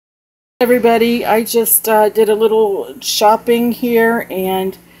Everybody, I just did a little shopping here,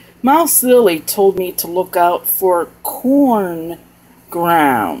 and Mouselily told me to look out for Quorn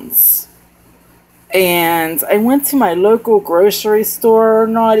grounds. And I went to my local grocery store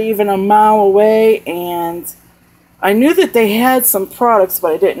not even a mile away, and I knew that they had some products,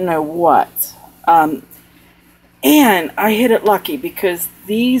 but I didn't know what. And I hit it lucky because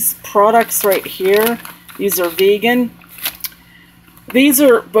these products right here, these are vegan. These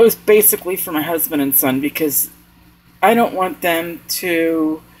are both basically for my husband and son because I don't want them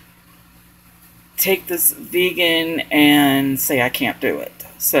to take this vegan and say I can't do it.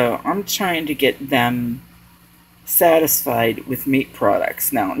 So I'm trying to get them satisfied with meat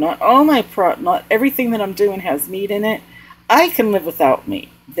products. Now, not everything that I'm doing has meat in it. I can live without meat.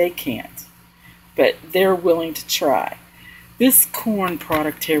 They can't. But they're willing to try. This Quorn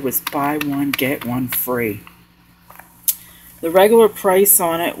product here was buy one, get one free. The regular price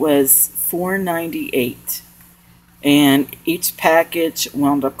on it was $4.98, and each package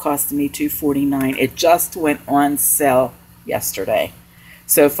wound up costing me $2.49. It just went on sale yesterday.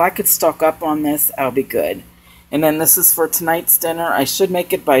 So if I could stock up on this, I'll be good. And then this is for tonight's dinner. I should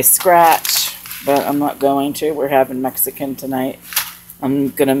make it by scratch, but I'm not going to. We're having Mexican tonight. I'm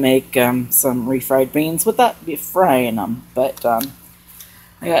going to make some refried beans. Would that be frying them? But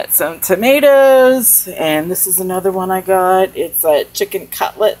I got some tomatoes, and this is another one I got. It's chicken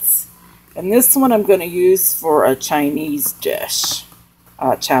cutlets. And this one I'm going to use for a Chinese dish,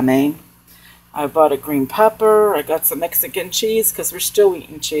 chow mein. I bought a green pepper. I got some Mexican cheese because we're still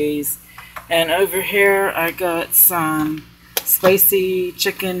eating cheese. And over here I got some spicy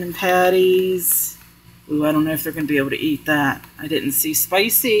chicken patties. Ooh, I don't know if they're going to be able to eat that. I didn't see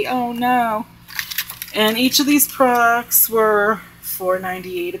spicy. Oh no. And each of these products were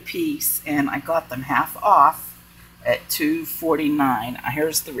 $4.98 a piece, and I got them half off at $2.49.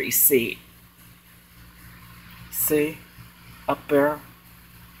 Here's the receipt. See? Up there.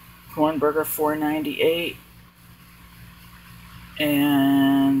 Quorn burger $4.98.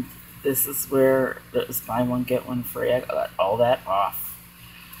 And this is where it was buy one, get one free. I got all that off.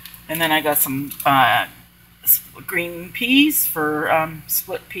 And then I got some green peas for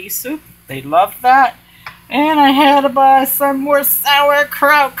split pea soup. They love that. And I had to buy some more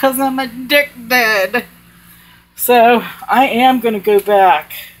sauerkraut because I'm addicted. So I am going to go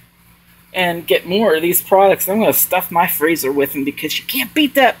back and get more of these products. I'm going to stuff my freezer with them because you can't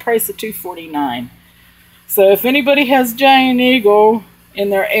beat that price of $2.49. So if anybody has Giant Eagle in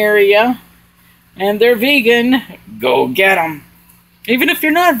their area and they're vegan, go get them. Even if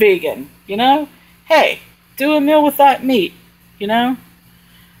you're not vegan, you know. Hey, do a meal without meat, you know.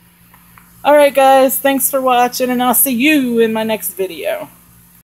 Alright guys, thanks for watching, and I'll see you in my next video.